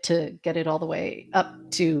prohibitive to get it all the way up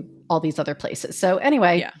to all these other places. So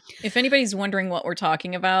anyway. Yeah. If anybody's wondering what we're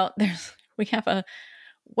talking about, we have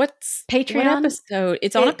what's Patreon? What episode?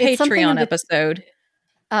 It's on a Patreon episode.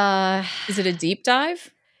 Is it a deep dive?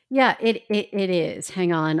 Yeah, it is.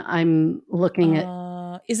 Hang on. I'm looking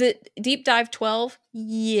at. Is it deep dive 12?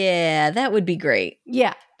 Yeah, that would be great.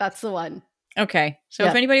 Yeah, that's the one. Okay. So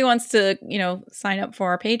if anybody wants to, sign up for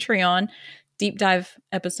our Patreon, deep dive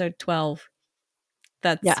episode 12.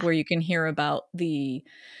 That's where you can hear about the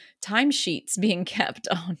timesheets being kept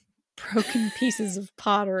on broken pieces of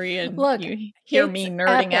pottery, and you hear me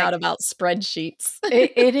nerding out about spreadsheets.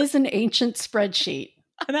 It is an ancient spreadsheet.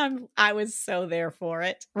 And I was so there for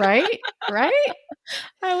it. Right? I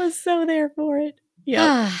was so there for it.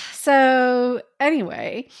 Yeah. So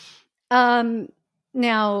anyway,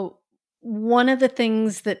 now one of the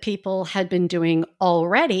things that people had been doing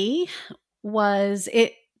already was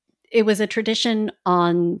it was a tradition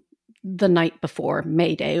on the night before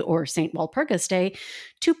May Day or St. Walpurgis Day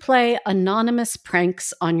to play anonymous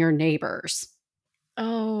pranks on your neighbors.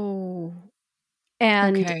 Oh.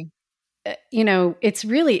 And, it's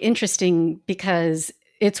really interesting because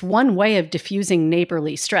it's one way of diffusing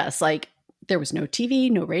neighborly stress. Like there was no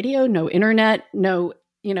TV, no radio, no internet,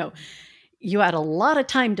 you had a lot of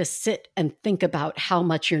time to sit and think about how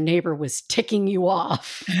much your neighbor was ticking you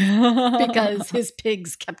off because his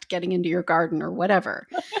pigs kept getting into your garden or whatever.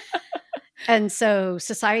 And so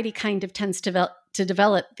society kind of tends to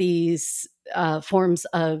develop these forms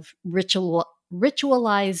of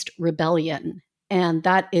ritualized rebellion. And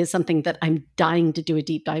that is something that I'm dying to do a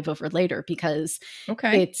deep dive over later because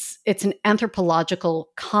it's an anthropological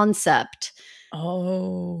concept.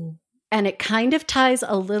 Oh. And it kind of ties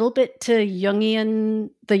a little bit to the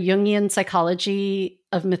Jungian psychology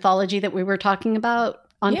of mythology that we were talking about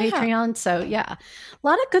on Patreon. So yeah, a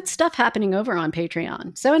lot of good stuff happening over on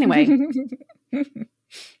Patreon. So anyway, we put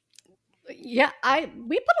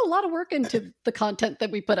a lot of work into the content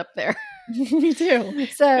that we put up there. We do.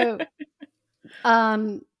 So,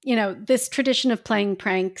 this tradition of playing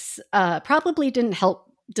pranks probably didn't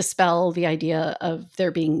help dispel the idea of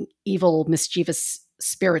there being evil, mischievous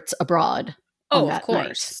spirits abroad. Of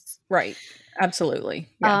course. Night. Right. Absolutely.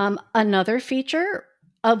 Yeah. Another feature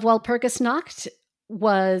of Walpurgisnacht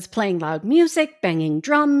was playing loud music, banging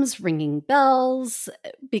drums, ringing bells,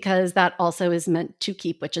 because that also is meant to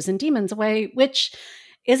keep witches and demons away, which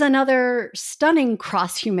is another stunning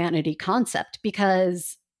cross-humanity concept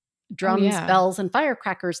because drums, bells, and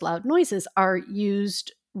firecrackers, loud noises are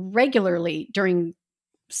used regularly during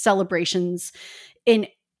celebrations in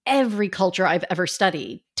every culture I've ever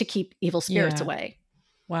studied to keep evil spirits away.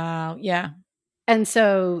 Wow. Yeah. And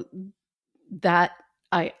so that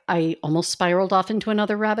I almost spiraled off into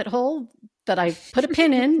another rabbit hole that I put a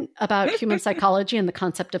pin in about human psychology and the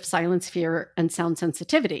concept of silence, fear, and sound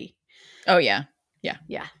sensitivity. Oh, yeah. Yeah.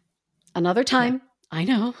 Yeah. Another time. Yeah. I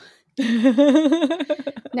know.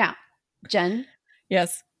 Now, Jen.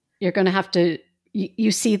 Yes. You're going to have to,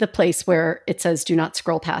 you see the place where it says do not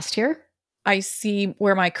scroll past here? I see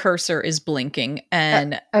where my cursor is blinking,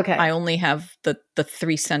 and okay. I only have the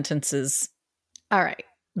 3 sentences. All right.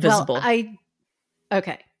 Visible. Well,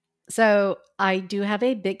 okay. So I do have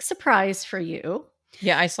a big surprise for you.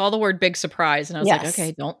 Yeah, I saw the word big surprise and I was like,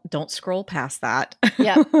 okay, don't scroll past that.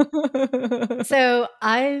 Yeah. So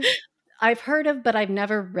I've heard of, but I've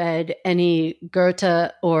never read any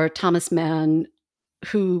Goethe or Thomas Mann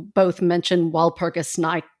who both mention Walpurgis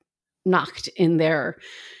Nacht in their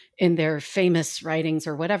famous writings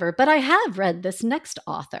or whatever. But I have read this next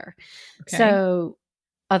author. Okay. So,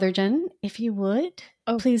 Other Jen, if you would,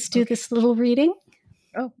 please do this little reading.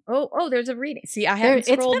 Oh, there's a reading. See, I haven't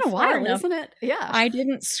scrolled It's been a far while, enough. Isn't it? Yeah. I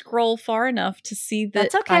didn't scroll far enough to see that.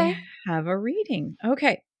 That's okay. I have a reading.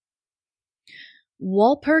 Okay.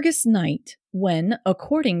 Walpurgis Night, when,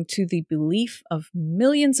 according to the belief of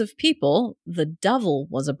millions of people, the devil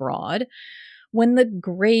was abroad, when the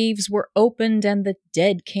graves were opened and the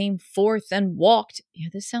dead came forth and walked. Yeah,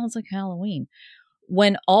 this sounds like Halloween.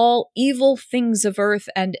 When all evil things of earth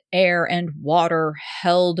and air and water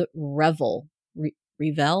held revel.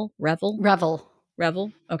 Revel?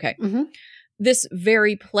 Okay. Mm-hmm. This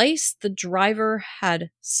very place the driver had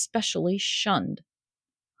specially shunned.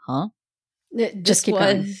 Huh? Just keep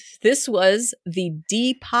going. This was the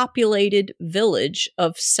depopulated village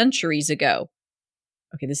of centuries ago.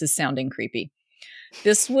 Okay, this is sounding creepy.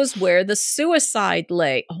 This was where the suicide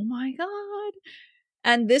lay. Oh my God.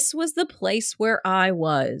 And this was the place where I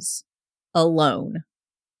was. Alone.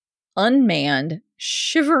 Unmanned,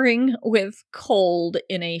 shivering with cold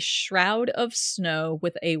in a shroud of snow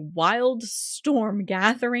with a wild storm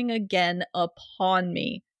gathering again upon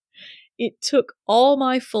me. It took all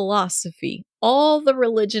my philosophy, all the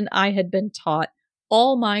religion I had been taught,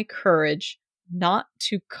 all my courage not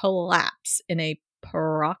to collapse in a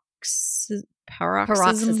paroxysm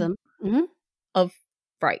mm-hmm. of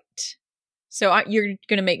fright. So you're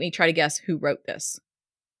going to make me try to guess who wrote this.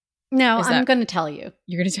 No, I'm going to tell you.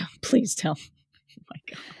 You're going to tell? Please tell. Oh my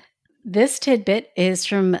God. This tidbit is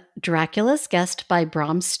from Dracula's Guest by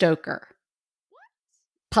Bram Stoker. What?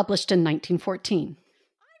 Published in 1914.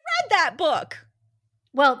 I read that book.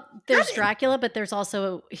 Well, there's Dracula, but there's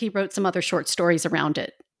also, he wrote some other short stories around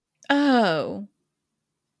it. Oh.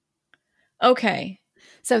 Okay.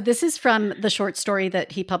 So this is from the short story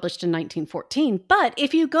that he published in 1914. But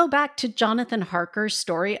if you go back to Jonathan Harker's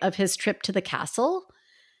story of his trip to the castle,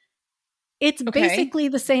 it's basically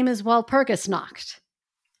the same as Walpurgis Nacht.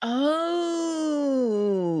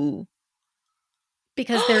 Oh.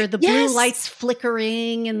 Because there are the blue lights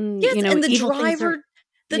flickering and, and the driver,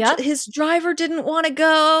 his driver didn't want to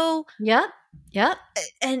go. Yep.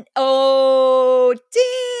 And, damn,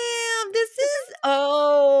 this is,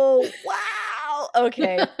 wow.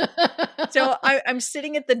 Okay. So I'm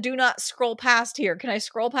sitting at the do not scroll past here. Can I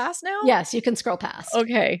scroll past now? Yes, you can scroll past.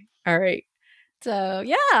 Okay. All right. So,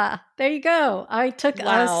 yeah, there you go. I took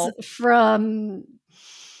us from...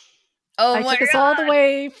 I took us all the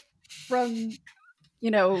way from,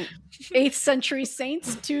 8th century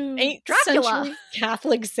saints to Dracula.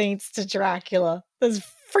 Catholic saints to Dracula. That's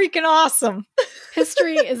freaking awesome.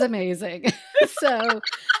 History is amazing. So,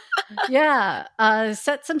 yeah,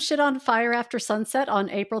 set some shit on fire after sunset on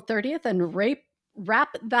April 30th and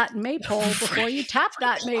wrap that maypole before you tap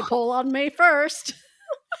that maypole on May 1st.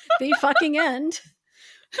 The fucking end.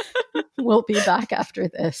 We'll be back after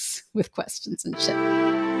this with questions and shit.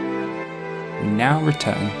 We now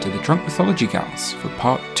return to the Drunk Mythology Gals for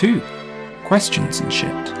part 2, questions and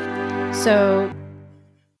shit. So,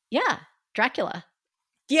 yeah, Dracula.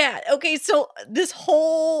 Yeah, okay, so this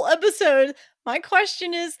whole episode, my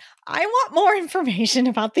question is, I want more information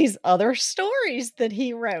about these other stories that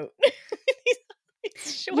he wrote.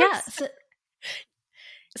 Yes.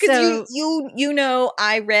 Because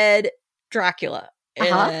I read Dracula,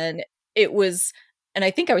 and it was, and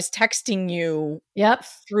I think I was texting you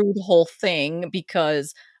through the whole thing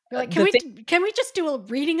because you're like, can we just do a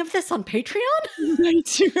reading of this on Patreon?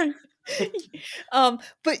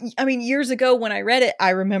 But I mean, years ago when I read it,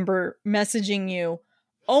 I remember messaging you,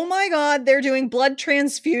 oh my God, they're doing blood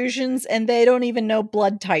transfusions and they don't even know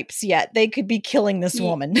blood types yet. They could be killing this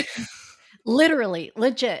woman. Literally,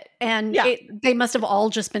 legit. And they must have all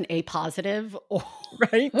just been A positive.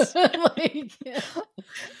 Right?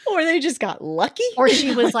 Or they just got lucky. Or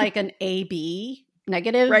she was like an AB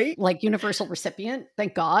negative, right? like universal recipient.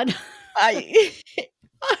 Thank God.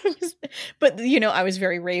 But I was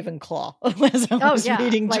very Ravenclaw as I was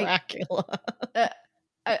reading Dracula.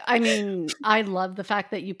 I mean, I love the fact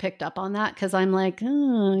that you picked up on that, because I'm like, we've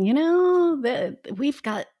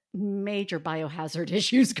got major biohazard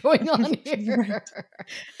issues going on here. Right.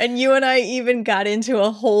 And you and I even got into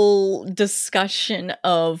a whole discussion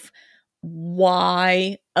of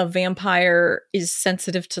why a vampire is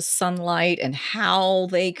sensitive to sunlight and how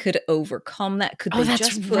they could overcome that. Could they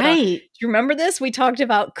just put on, do you remember this? We talked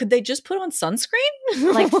about, could they just put on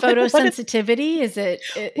sunscreen? Like photosensitivity? Is it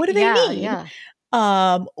what do they need? Yeah.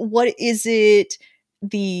 What is it?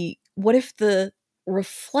 What if the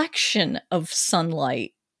reflection of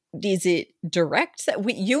sunlight, is it direct? That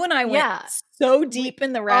you and I went so deep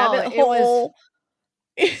in the rabbit hole.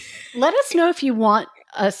 Let us know if you want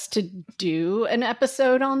us to do an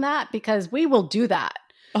episode on that, because we will do that.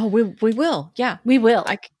 Oh, we will. Yeah, we will.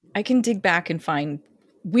 I can dig baback and find.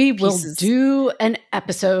 We will do an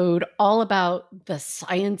episode all about the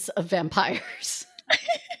science of vampires.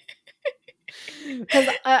 Because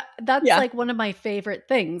that's like one of my favorite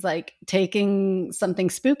things, like taking something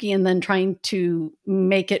spooky and then trying to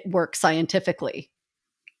make it work scientifically.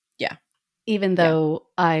 Yeah. Even though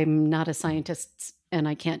I'm not a scientist and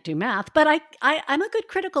I can't do math, but I'm a good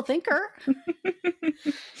critical thinker.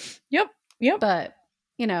 Yep. But,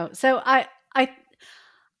 so I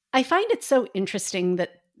find it so interesting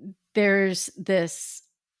that there's this,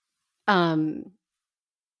 the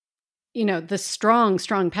strong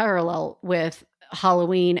parallel with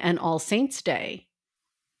Halloween and All Saints Day.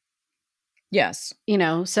 Yes.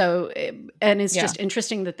 So, and it's just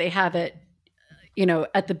interesting that they have it,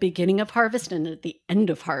 at the beginning of harvest and at the end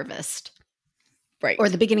of harvest. Right. Or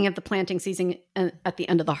the beginning of the planting season and at the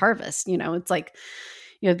end of the harvest. It's like,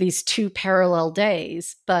 these two parallel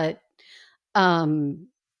days, but, and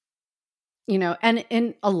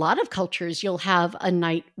in a lot of cultures, you'll have a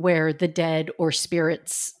night where the dead or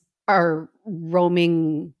spirits are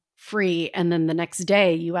roaming free, and then the next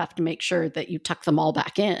day you have to make sure that you tuck them all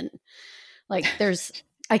back in. Like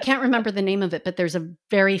I can't remember the name of it, but there's a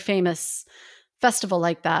very famous festival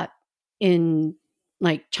like that in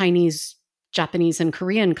like Chinese, Japanese, and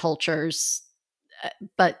Korean cultures,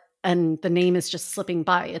 and the name is just slipping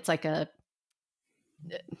by. It's like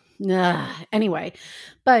anyway,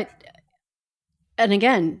 and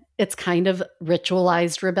again, it's kind of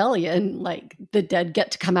ritualized rebellion. Like the dead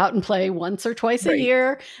get to come out and play once or twice a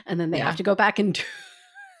year, and then they have to go back and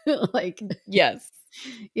do yes,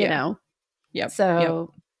 Yep.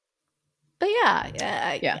 So, but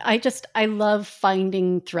I love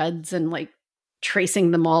finding threads and like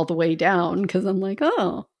tracing them all the way down, because I'm like,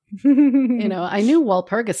 oh, I knew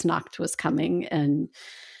Walpurgisnacht was coming, and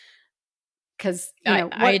because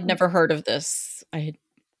I had never heard of this.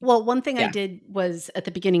 Well, one thing I did was at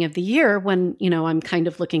the beginning of the year, when, I'm kind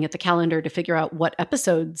of looking at the calendar to figure out what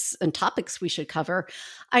episodes and topics we should cover,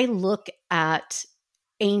 I look at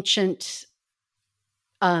ancient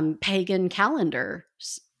pagan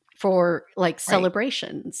calendars for like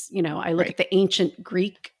celebrations. I look at the ancient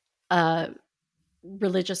Greek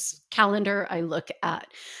religious calendar. I look at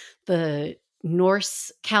the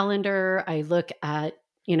Norse calendar. I look at,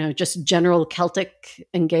 just general Celtic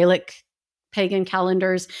and Gaelic pagan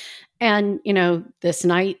calendars. And, this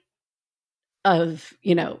night of,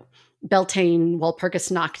 Beltane,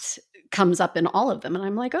 Walpurgisnacht comes up in all of them. And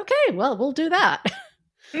I'm like, okay, well, we'll do that.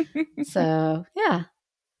 So, yeah.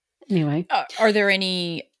 Anyway. Are there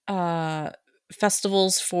any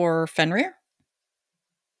festivals for Fenrir?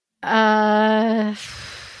 Are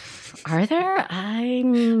there?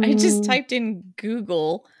 I just typed in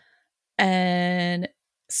Google, and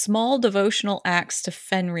small devotional acts to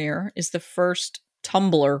Fenrir is the first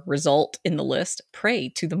Tumblr result in the list. Pray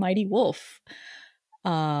to the mighty wolf.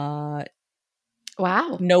 Wow.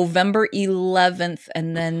 November 11th,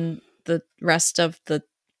 and then the rest of the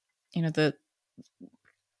the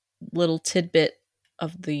little tidbit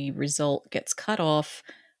of the result gets cut off,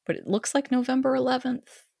 but it looks like November 11th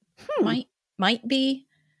might be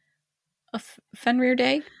a Fenrir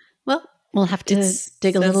Day. Well, we'll have to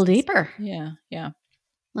dig a little deeper. Yeah.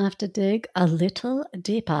 We'll have to dig a little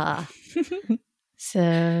deeper. So,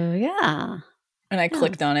 yeah. And I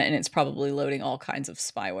clicked on it, and it's probably loading all kinds of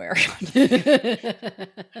spyware.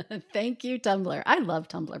 Thank you, Tumblr. I love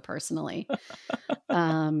Tumblr personally.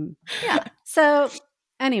 Yeah. So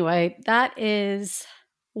anyway, that is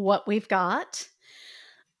what we've got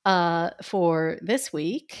for this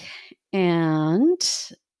week. And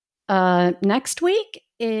next week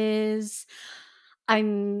is,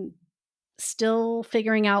 I'm still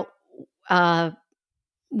figuring out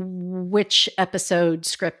which episode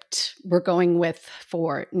script we're going with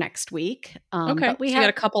for next week. Okay, but we got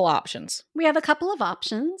a couple options. We have a couple of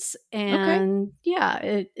options, and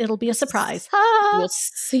it'll be a surprise. We'll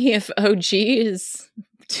see if OG is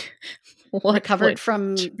recovered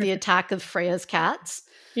from the attack of Freya's cats.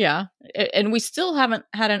 Yeah, and we still haven't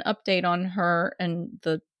had an update on her and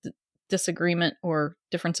the disagreement or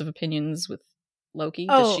difference of opinions with Loki.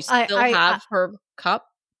 Does she still have her cup?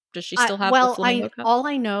 Does she still have the flamingo cup? All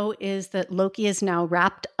I know is that Loki is now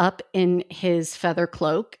wrapped up in his feather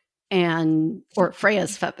cloak or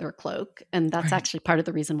Freya's feather cloak. And that's actually part of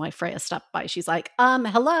the reason why Freya stopped by. She's like,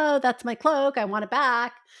 hello, that's my cloak. I want it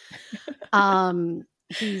back.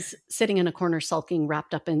 He's sitting in a corner sulking,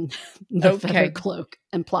 wrapped up in the feather cloak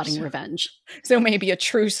and plotting revenge. So maybe a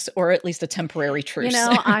truce, or at least a temporary truce.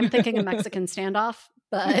 I'm thinking a Mexican standoff,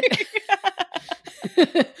 but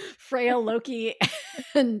Freya, Loki,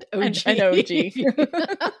 and OG. And OG.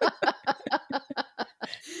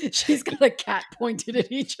 She's got a cat pointed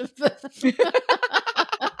at each of them.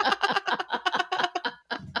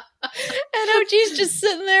 And OG's just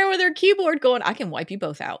sitting there with her keyboard going, I can wipe you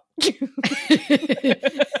both out.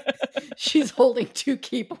 She's holding two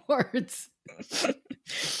keyboards.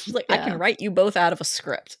 She's like, I can write you both out of a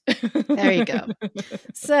script. There you go.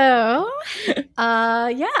 So,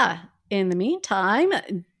 in the meantime,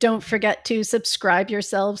 don't forget to subscribe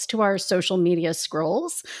yourselves to our social media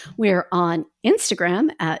scrolls. We're on Instagram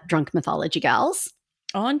at Drunk Mythology Gals.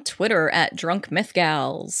 On Twitter at Drunk Myth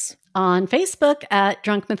Gals. On Facebook at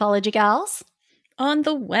Drunk Mythology Gals. On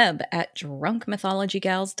the web at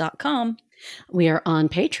drunkmythologygals.com. We are on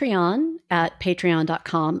Patreon at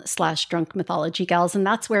patreon.com/drunkmythologygals. And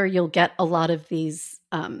that's where you'll get a lot of these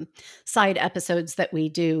side episodes that we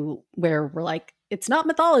do where we're like, it's not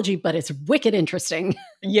mythology, but it's wicked interesting.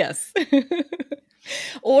 Yes.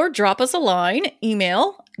 Or drop us a line,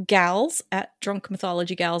 email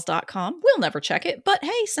gals@drunkmythologygals.com. We'll never check it, but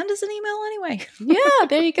hey, send us an email anyway. Yeah,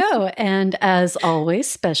 there you go. And as always,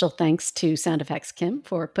 special thanks to Sound Effects Kim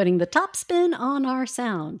for putting the top spin on our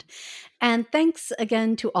sound. And thanks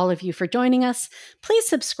again to all of you for joining us. Please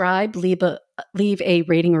subscribe, leave a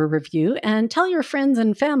rating or review, and tell your friends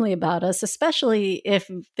and family about us, especially if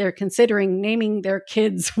they're considering naming their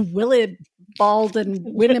kids Willibald and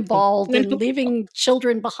Winnibald and leaving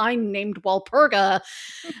children behind named Walpurga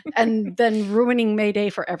and then ruining May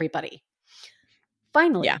Day for everybody.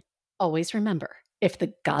 Finally, always remember, if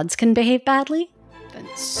the gods can behave badly, then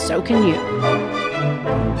so can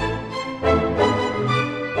you.